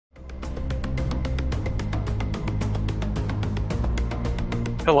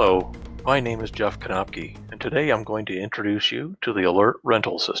Hello, my name is Jeff Konopke, and today I'm going to introduce you to the Alert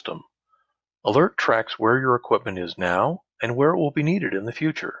rental system. Alert tracks where your equipment is now and where it will be needed in the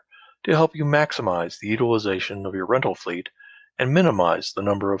future to help you maximize the utilization of your rental fleet and minimize the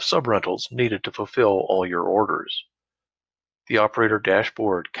number of sub-rentals needed to fulfill all your orders. The Operator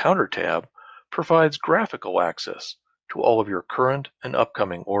Dashboard Counter tab provides graphical access to all of your current and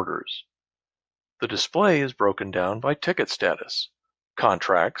upcoming orders. The display is broken down by ticket status,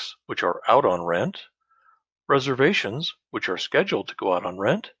 contracts, which are out on rent, reservations, which are scheduled to go out on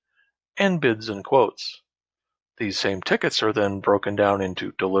rent, and bids and quotes. These same tickets are then broken down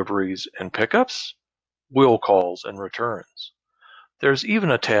into deliveries and pickups, will calls and returns. There's even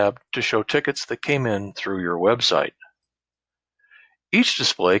a tab to show tickets that came in through your website. Each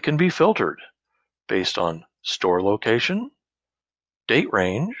display can be filtered based on store location, date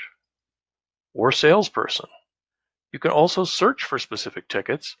range, or salesperson. You can also search for specific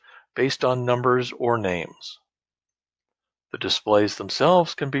tickets based on numbers or names. The displays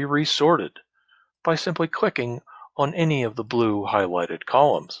themselves can be resorted by simply clicking on any of the blue highlighted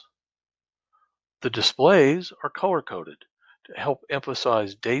columns. The displays are color-coded to help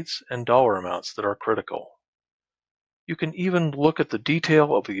emphasize dates and dollar amounts that are critical. You can even look at the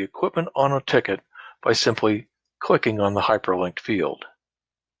detail of the equipment on a ticket by simply clicking on the hyperlinked field.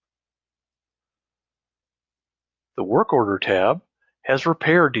 The Work Order tab has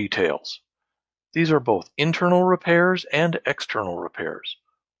repair details. These are both internal repairs and external repairs.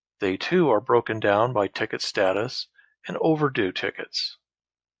 They too are broken down by ticket status and overdue tickets.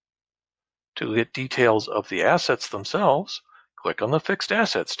 To get details of the assets themselves, click on the Fixed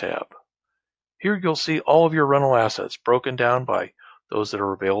Assets tab. Here you'll see all of your rental assets broken down by those that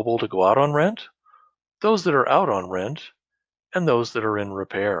are available to go out on rent, those that are out on rent, and those that are in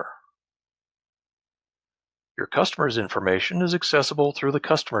repair. Your customers' information is accessible through the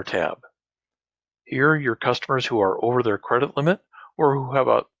Customer tab. Here, your customers who are over their credit limit or who have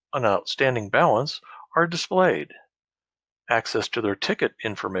an outstanding balance are displayed. Access to their ticket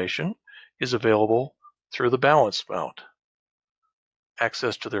information is available through the balance amount.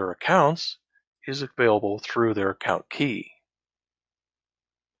 Access to their accounts is available through their account key.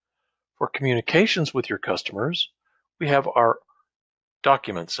 For communications with your customers, we have our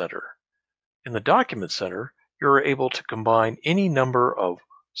Document Center. In the Document Center, you're able to combine any number of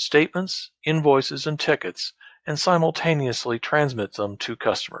statements, invoices, and tickets and simultaneously transmit them to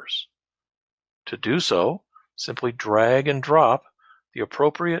customers. To do so, simply drag and drop the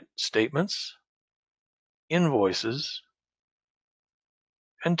appropriate statements, invoices,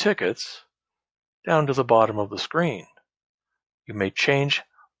 and tickets down to the bottom of the screen. You may change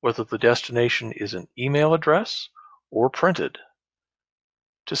whether the destination is an email address or printed.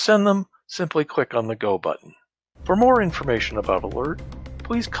 To send them, simply click on the Go button. For more information about Alert,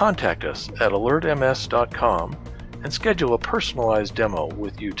 please contact us at alertms.com and schedule a personalized demo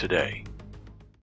with you today.